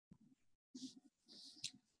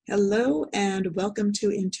Hello and welcome to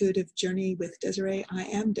Intuitive Journey with Desiree. I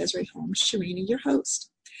am Desiree Holmes Sharini, your host,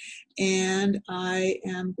 and I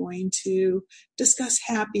am going to discuss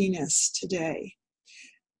happiness today.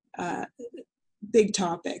 Big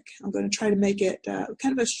topic. I'm going to try to make it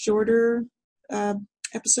kind of a shorter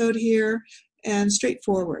episode here and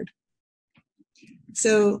straightforward.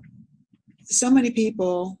 So many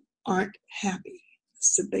people aren't happy.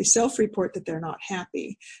 So they self-report that they're not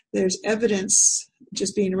happy. There's evidence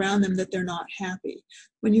just being around them that they're not happy.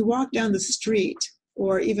 When you walk down the street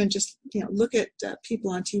or even just look at people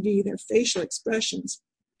on TV, their facial expressions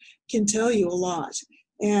can tell you a lot.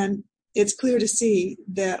 And it's clear to see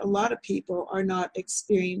that a lot of people are not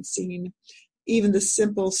experiencing even the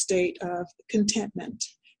simple state of contentment.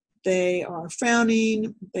 They are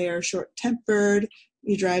frowning, they are short-tempered.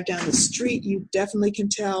 You drive down the street, you definitely can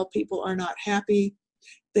tell people are not happy.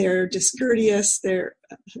 They're discourteous. They're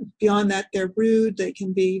beyond that, they're rude. They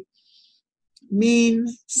can be mean,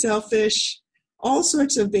 selfish, all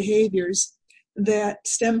sorts of behaviors that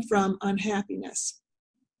stem from unhappiness.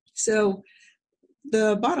 So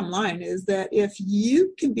the bottom line is that if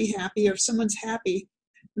you can be happy or if someone's happy,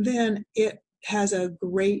 then it has a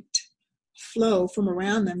great flow from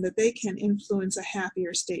around them that they can influence a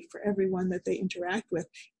happier state for everyone that they interact with,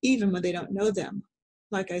 even when they don't know them.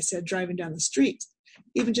 Like I said, driving down the street,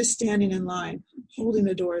 even just standing in line, holding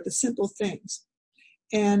the door, the simple things.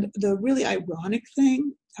 And the really ironic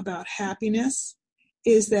thing about happiness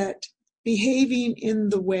is that behaving in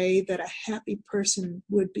the way that a happy person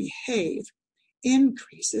would behave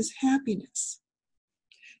increases happiness.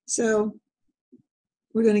 So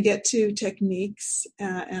we're going to get to techniques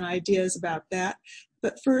and ideas about that.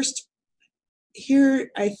 But first,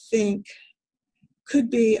 here I think could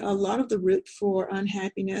be a lot of the root for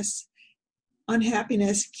unhappiness.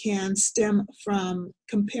 Unhappiness can stem from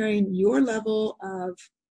comparing your level of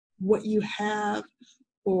what you have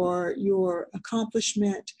or your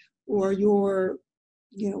accomplishment or your,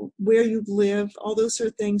 where you live, all those sort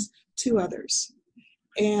of things to others.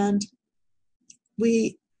 And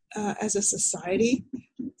we, as a society,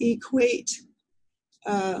 equate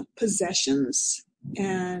possessions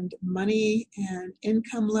and money and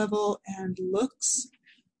income level and looks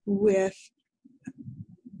with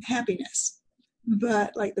happiness.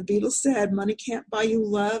 But like the Beatles said, money can't buy you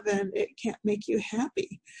love and it can't make you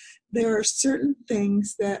happy. There are certain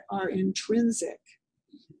things that are intrinsic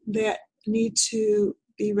that need to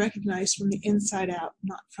be recognized from the inside out,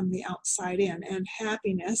 not from the outside in. And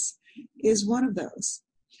happiness is one of those.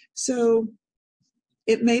 So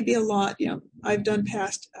it may be a lot, I've done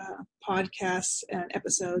past podcasts and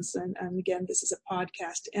episodes, and again, this is a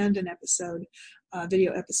podcast and an episode,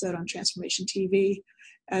 video episode on Transformation TV,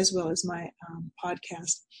 as well as my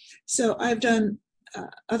podcast. So I've done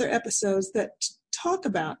other episodes that talk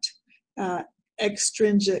about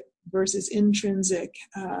extrinsic versus intrinsic,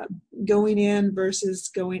 going in versus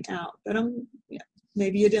going out. But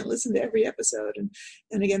maybe you didn't listen to every episode.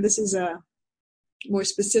 And again, this is more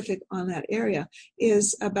specific on that area,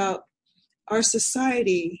 is about our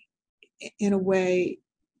society in a way,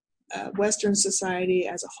 Western society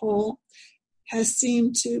as a whole, has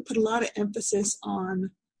seemed to put a lot of emphasis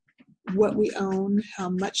on what we own, how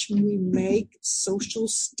much we make, social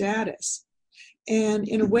status. And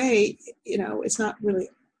in a way, it's not really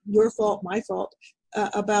your fault, my fault,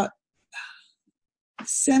 about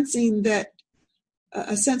sensing that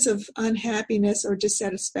a sense of unhappiness or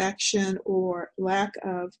dissatisfaction or lack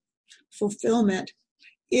of fulfillment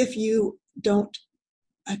if you don't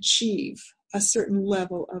achieve a certain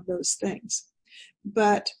level of those things.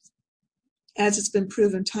 But as it's been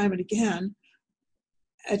proven time and again,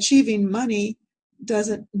 achieving money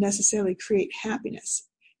doesn't necessarily create happiness.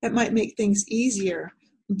 It might make things easier,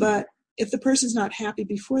 but if the person's not happy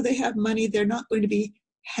before they have money, they're not going to be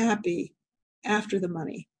happy after the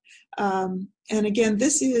money. And again,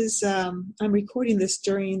 this is, I'm recording this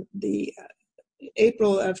during the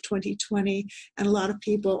April of 2020, and a lot of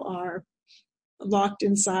people are locked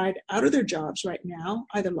inside, out of their jobs right now,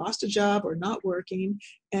 either lost a job or not working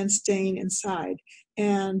and staying inside.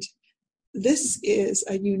 And this is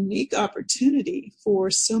a unique opportunity for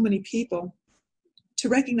so many people to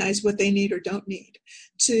recognize what they need or don't need.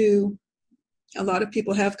 A lot of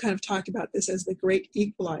people have kind of talked about this as the great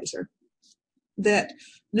equalizer, that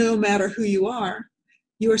no matter who you are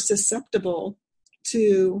susceptible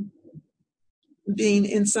to being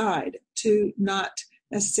inside, to not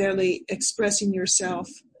necessarily expressing yourself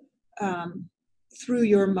through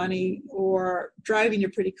your money or driving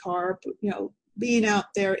your pretty car, being out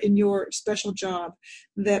there in your special job,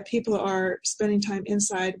 that people are spending time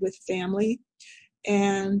inside with family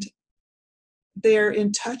and they're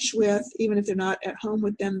in touch with, even if they're not at home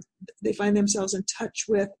with them, they find themselves in touch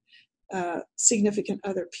with significant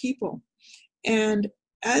other people. And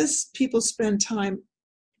as people spend time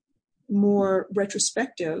more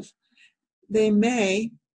retrospective, they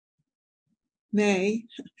may,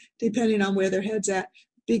 depending on where their head's at,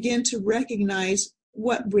 begin to recognize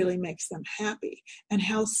what really makes them happy and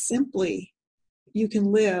how simply you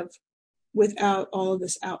can live without all of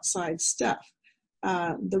this outside stuff.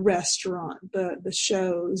 The restaurant, the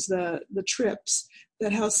shows, the trips,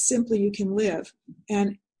 that how simply you can live.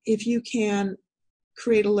 And if you can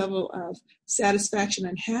create a level of satisfaction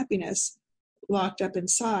and happiness locked up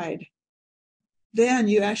inside, then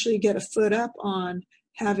you actually get a foot up on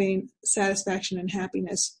having satisfaction and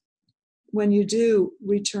happiness when you do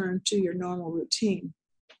return to your normal routine.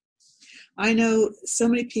 I know so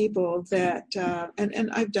many people that,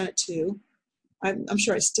 and I've done it too, I'm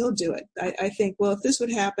sure I still do it. I think, well, if this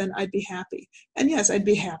would happen, I'd be happy. And yes, I'd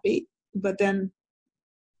be happy, but then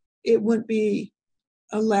it wouldn't be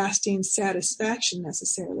a lasting satisfaction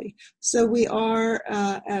necessarily. So we are,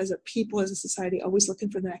 as a people, as a society, always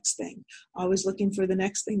looking for the next thing, always looking for the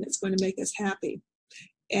next thing that's going to make us happy.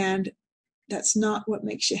 And that's not what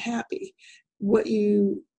makes you happy. What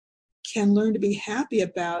you can learn to be happy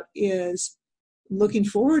about is looking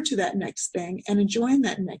forward to that next thing and enjoying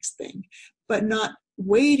that next thing, but not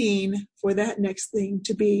waiting for that next thing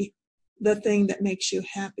to be the thing that makes you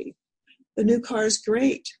happy. The new car is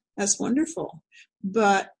great. That's wonderful.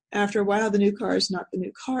 But after a while, the new car is not the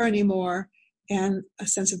new car anymore, and a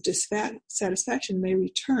sense of dissatisfaction may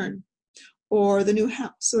return. Or the new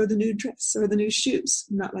house, or the new dress, or the new shoes.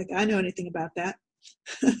 Not like I know anything about that.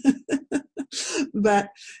 But,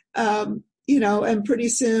 and pretty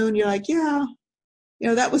soon you're like, yeah,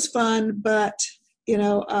 that was fun, but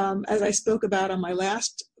as I spoke about on my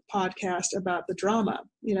last podcast about the drama,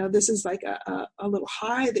 this is like a little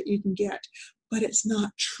high that you can get, but it's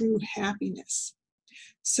not true happiness.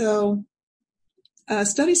 So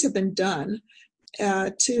studies have been done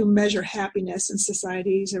to measure happiness in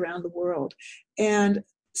societies around the world. And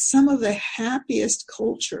some of the happiest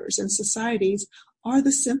cultures and societies are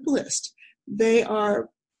the simplest. They are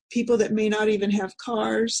people that may not even have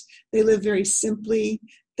cars. They live very simply.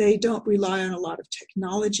 They don't rely on a lot of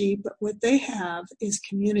technology, but what they have is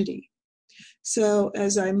community. So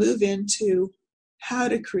as I move into how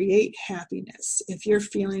to create happiness, if you're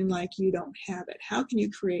feeling like you don't have it, how can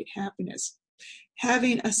you create happiness?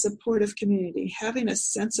 Having a supportive community, having a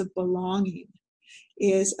sense of belonging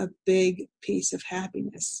is a big piece of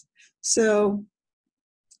happiness. So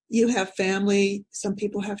you have family, some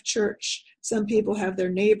people have church, some people have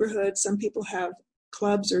their neighborhood, some people have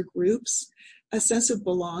clubs or groups. A sense of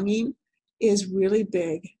belonging is really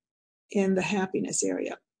big in the happiness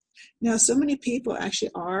area. Now, so many people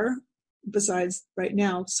actually are, besides right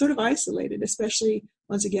now, sort of isolated, especially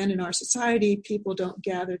once again in our society, people don't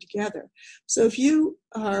gather together. So if you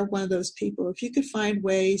are one of those people, if you could find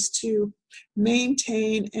ways to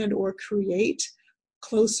maintain and or create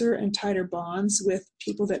closer and tighter bonds with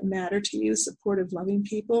people that matter to you, supportive, loving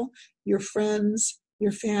people, your friends,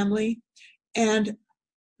 your family, and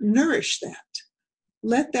nourish that.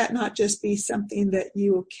 Let that not just be something that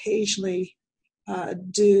you occasionally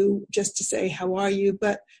do just to say, how are you?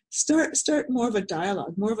 But start more of a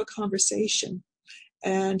dialogue, more of a conversation,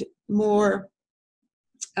 and more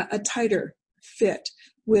a tighter fit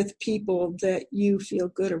with people that you feel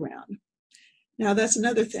good around. Now, that's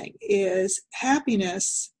another thing, is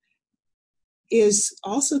happiness is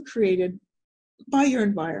also created by your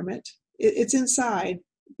environment. It's inside,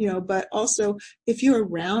 but also if you're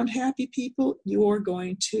around happy people, you're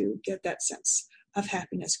going to get that sense of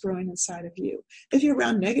happiness growing inside of you. If you're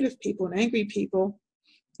around negative people and angry people,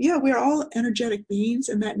 yeah, we're all energetic beings,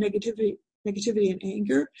 and that negativity and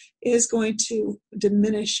anger is going to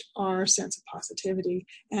diminish our sense of positivity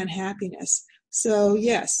and happiness. So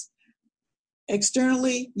yes,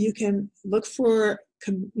 externally, you can look for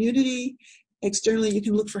community. Externally, you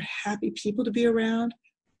can look for happy people to be around.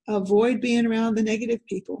 Avoid being around the negative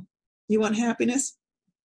people. You want happiness?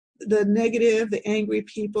 The negative, the angry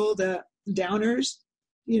people, the downers,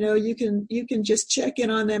 you can just check in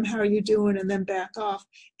on them. How are you doing? And then back off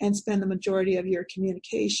and spend the majority of your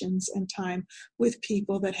communications and time with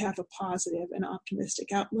people that have a positive and optimistic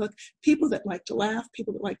outlook, people that like to laugh,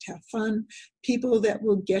 people that like to have fun, people that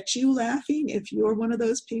will get you laughing. If you're one of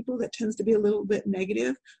those people that tends to be a little bit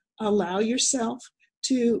negative, allow yourself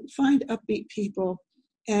to find upbeat people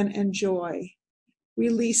and enjoy.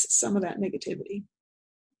 Release some of that negativity.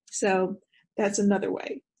 So that's another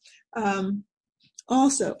way.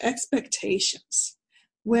 Also, expectations.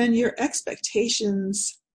 When your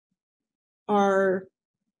expectations are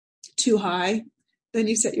too high, then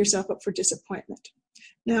you set yourself up for disappointment.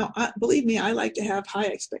 Now, believe me, I like to have high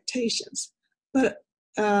expectations, but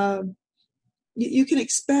you can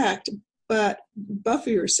expect, but buffer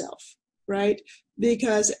yourself, right?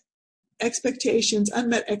 Because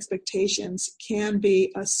unmet expectations can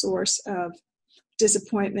be a source of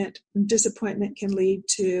disappointment. Disappointment can lead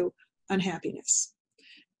to unhappiness.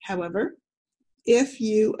 However, if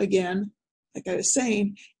you, again, like I was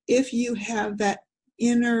saying, if you have that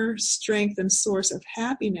inner strength and source of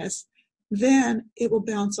happiness, then it will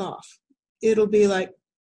bounce off. It'll be like,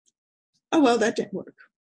 oh, well, that didn't work,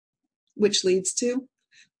 which leads to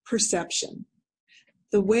perception.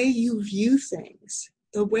 The way you view things,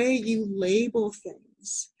 the way you label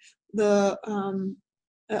things,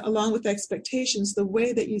 along with expectations, the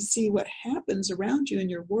way that you see what happens around you in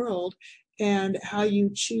your world and how you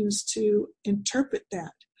choose to interpret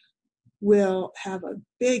that will have a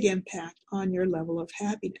big impact on your level of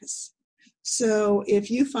happiness. So if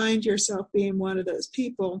you find yourself being one of those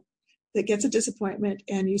people that gets a disappointment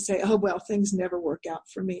and you say, oh, well, things never work out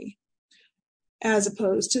for me, as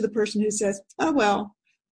opposed to the person who says, oh, well,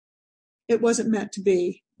 it wasn't meant to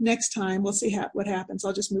be. Next time, we'll see what happens.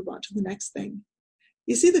 I'll just move on to the next thing.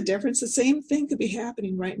 You see the difference? The same thing could be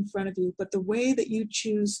happening right in front of you, but the way that you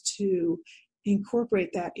choose to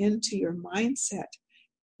incorporate that into your mindset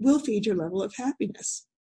will feed your level of happiness.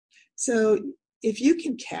 So if you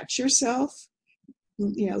can catch yourself,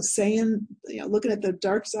 saying, looking at the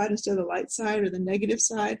dark side instead of the light side, or the negative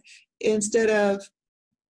side, instead of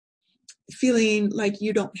feeling like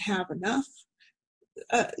you don't have enough,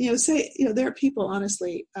 there are people,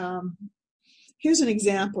 honestly, here's an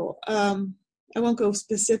example. I won't go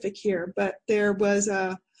specific here, but there was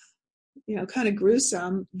a, kind of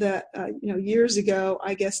gruesome that, years ago,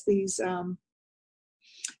 I guess these,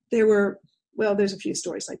 there's a few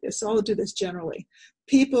stories like this, so I'll do this generally.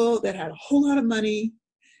 People that had a whole lot of money,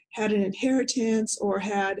 had an inheritance, or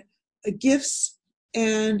had gifts,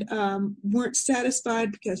 and weren't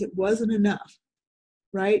satisfied because it wasn't enough,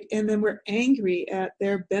 right? And then were angry at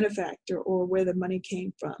their benefactor or where the money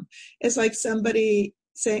came from. It's like somebody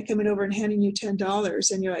coming over and handing you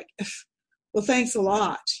 $10, and you're like, well, thanks a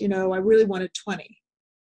lot. I really wanted 20.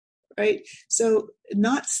 Right? So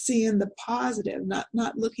not seeing the positive,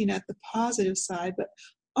 not looking at the positive side, but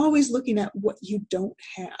always looking at what you don't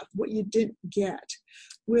have, what you didn't get,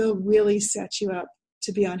 will really set you up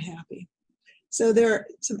to be unhappy. So there are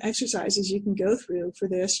some exercises you can go through for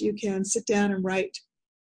this. You can sit down and write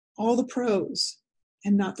all the pros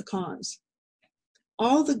and not the cons.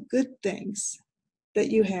 All the good things that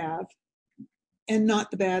you have and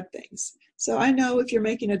not the bad things. So I know if you're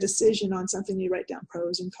making a decision on something, you write down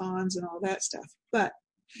pros and cons and all that stuff. But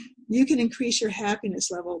you can increase your happiness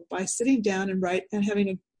level by sitting down and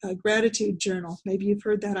having a gratitude journal. Maybe you've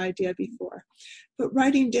heard that idea before. But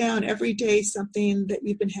writing down every day something that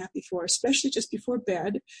you've been happy for, especially just before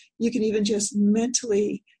bed. You can even just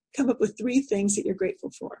mentally come up with 3 things that you're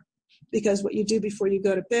grateful for. Because what you do before you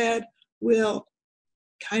go to bed will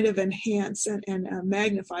kind of enhance and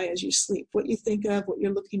magnify as you sleep. What you think of, what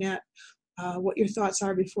you're looking at, what your thoughts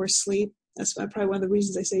are before sleep. That's probably one of the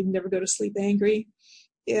reasons I say never go to sleep angry.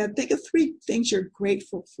 Yeah, think of 3 things you're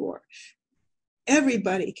grateful for.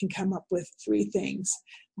 Everybody can come up with 3 things: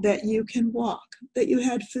 that you can walk, that you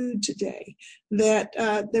had food today, that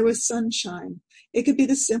there was sunshine. It could be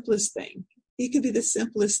the simplest thing.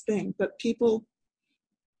 But people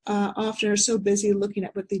often are so busy looking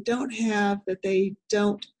at what they don't have that they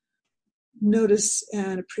don't notice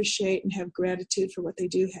and appreciate and have gratitude for what they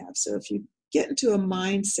do have. So if you get into a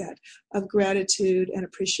mindset of gratitude and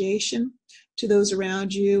appreciation to those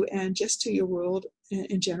around you and just to your world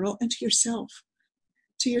in general, and to yourself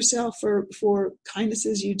for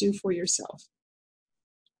kindnesses you do for yourself.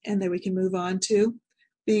 And then we can move on to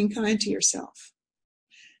being kind to yourself.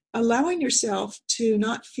 Allowing yourself to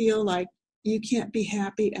not feel like you can't be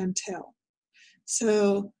happy until.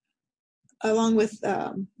 So along with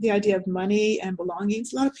the idea of money and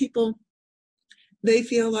belongings, a lot of people, they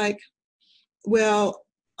feel like, well,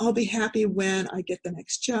 I'll be happy when I get the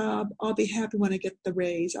next job. I'll be happy when I get the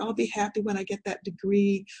raise. I'll be happy when I get that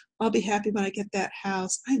degree. I'll be happy when I get that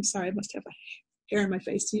house. I'm sorry, I must have a hair in my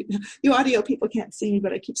face. You audio people can't see me,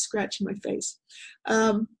 but I keep scratching my face.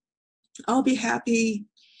 I'll be happy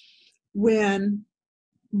when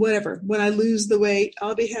I lose the weight.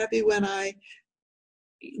 I'll be happy when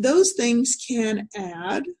those things can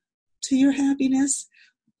add to your happiness.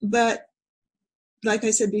 But like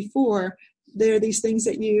I said before, there are these things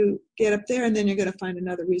that you get up there, and then you're going to find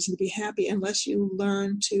another reason to be happy unless you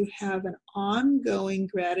learn to have an ongoing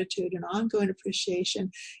gratitude, an ongoing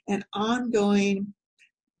appreciation, an ongoing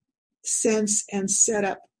sense and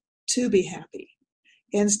setup to be happy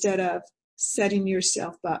instead of setting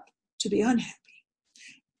yourself up to be unhappy.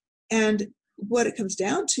 And what it comes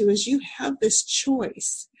down to is you have this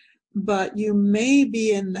choice, but you may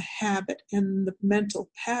be in the habit and the mental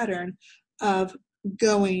pattern of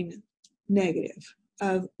going negative,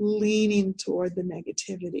 of leaning toward the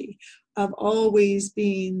negativity, of always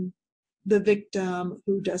being the victim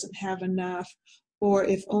who doesn't have enough, or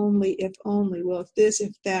if only, well, if this,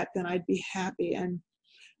 if that, then I'd be happy. And,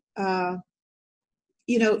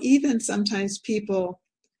 even sometimes people,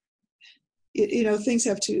 things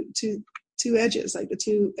have two edges, like the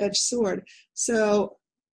two-edged sword. So,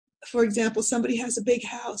 for example, somebody has a big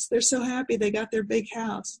house. They're so happy they got their big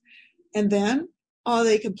house. And then all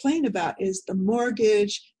they complain about is the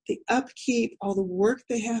mortgage, the upkeep, all the work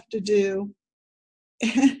they have to do.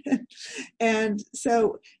 And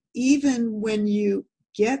so even when you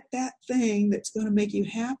get that thing that's going to make you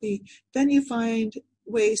happy, then you find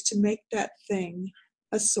ways to make that thing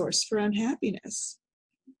a source for unhappiness.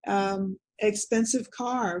 Expensive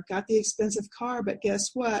car, got the expensive car, but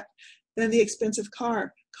guess what? Then the expensive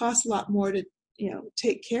car costs a lot more to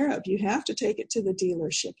take care of. You have to take it to the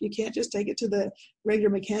dealership. You can't just take it to the regular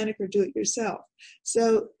mechanic or do it yourself.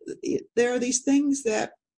 So there are these things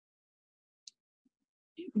that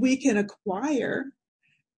we can acquire,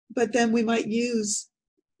 but then we might use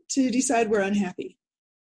to decide we're unhappy,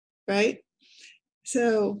 right?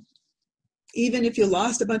 So even if you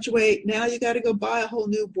lost a bunch of weight, now you got to go buy a whole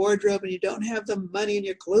new wardrobe and you don't have the money and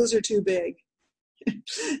your clothes are too big.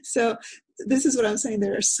 So this is what I'm saying.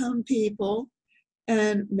 There are some people,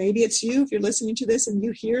 and maybe it's you, if you're listening to this and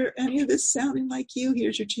you hear any of this sounding like you,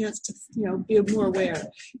 here's your chance to be more aware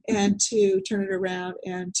and to turn it around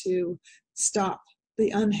and to stop the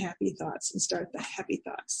unhappy thoughts and start the happy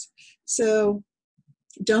thoughts. So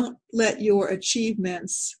don't let your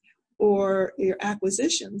achievements or your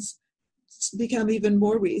acquisitions become even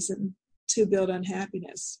more reason to build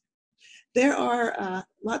unhappiness. There are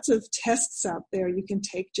lots of tests out there you can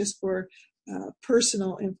take just for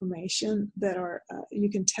personal information that are, you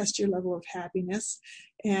can test your level of happiness.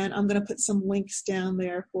 And I'm going to put some links down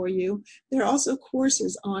there for you. There are also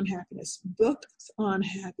courses on happiness, books on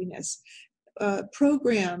happiness,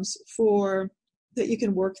 programs that you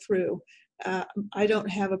can work through. I don't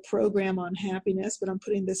have a program on happiness, but I'm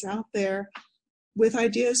putting this out there with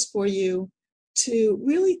ideas for you to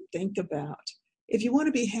really think about. If you want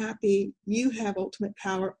to be happy, you have ultimate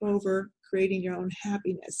power over creating your own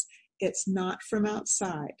happiness. It's not from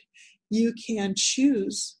outside. You can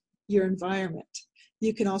choose your environment.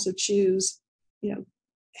 You can also choose,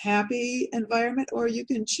 happy environment, or you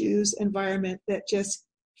can choose environment that just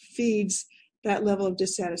feeds that level of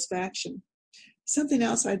dissatisfaction. Something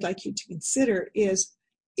else I'd like you to consider is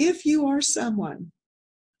if you are someone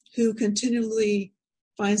who continually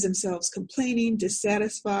finds themselves complaining,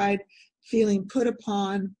 dissatisfied, feeling put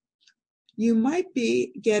upon, you might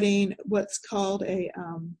be getting what's called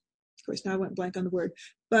of course, now I went blank on the word,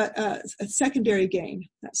 but a secondary gain,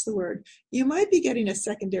 that's the word. You might be getting a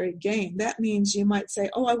secondary gain. That means you might say,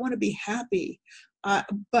 I want to be happy,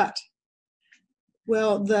 the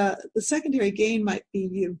secondary gain might be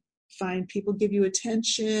you find people give you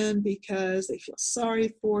attention because they feel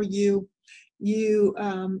sorry for you. You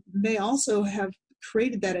may also have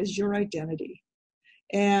created that as your identity.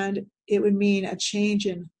 And it would mean a change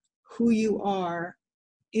in who you are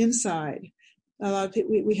inside. A lot of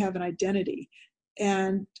people, we have an identity.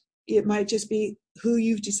 And it might just be who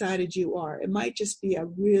you've decided you are. It might just be a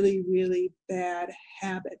really, really bad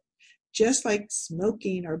habit. Just like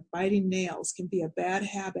smoking or biting nails can be a bad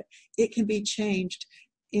habit, it can be changed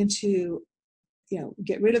into,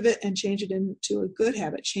 get rid of it and change it into a good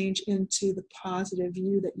habit, change into the positive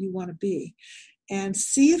you that you want to be. And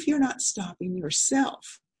see if you're not stopping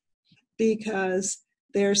yourself because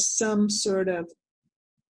there's some sort of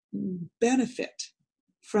benefit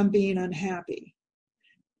from being unhappy.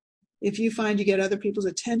 If you find you get other people's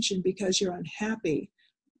attention because you're unhappy,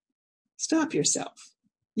 stop yourself.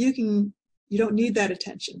 You don't need that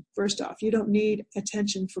attention. First off, you don't need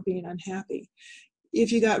attention for being unhappy.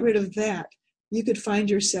 If you got rid of that, you could find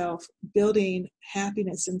yourself building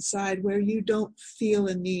happiness inside where you don't feel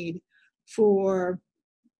a need for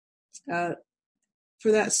that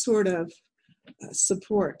sort of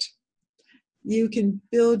support. You can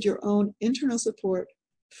build your own internal support,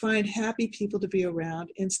 find happy people to be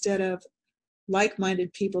around instead of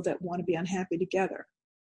like-minded people that want to be unhappy together.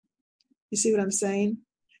 You see what I'm saying?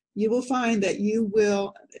 you will find that you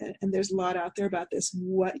will, and there's a lot out there about this,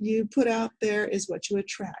 what you put out there is what you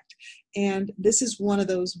attract. And this is one of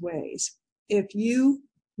those ways. If you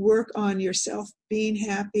work on yourself being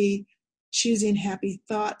happy, choosing happy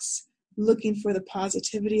thoughts, looking for the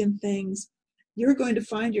positivity in things, you're going to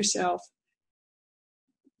find yourself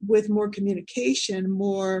with more communication,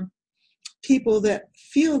 more people that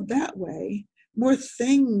feel that way, more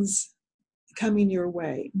things coming your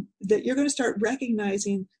way, that you're going to start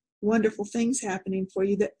recognizing wonderful things happening for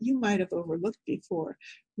you that you might have overlooked before.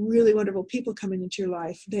 Really wonderful people coming into your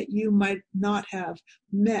life that you might not have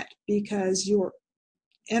met because your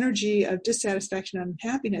energy of dissatisfaction and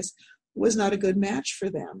unhappiness was not a good match for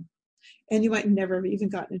them. And you might never have even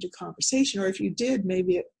gotten into conversation, or if you did,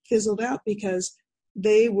 maybe it fizzled out because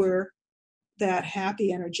they were that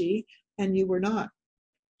happy energy and you were not.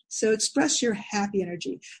 So express your happy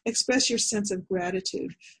energy, express your sense of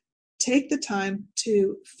gratitude. Take the time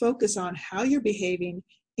to focus on how you're behaving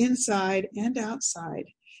inside and outside,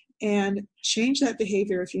 and change that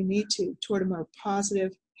behavior if you need to toward a more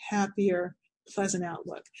positive, happier, pleasant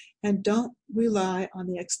outlook. And don't rely on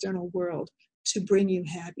the external world to bring you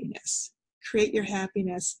happiness. Create your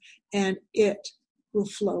happiness and it will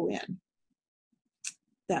flow in.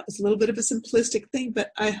 That was a little bit of a simplistic thing, but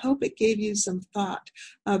I hope it gave you some thought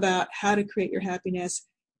about how to create your happiness,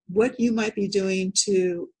 what you might be doing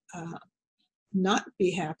to not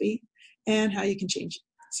be happy, and how you can change it.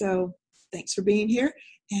 So thanks for being here,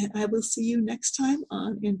 and I will see you next time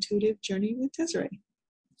on Intuitive Journey with Desiree.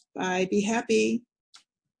 Bye. Be happy.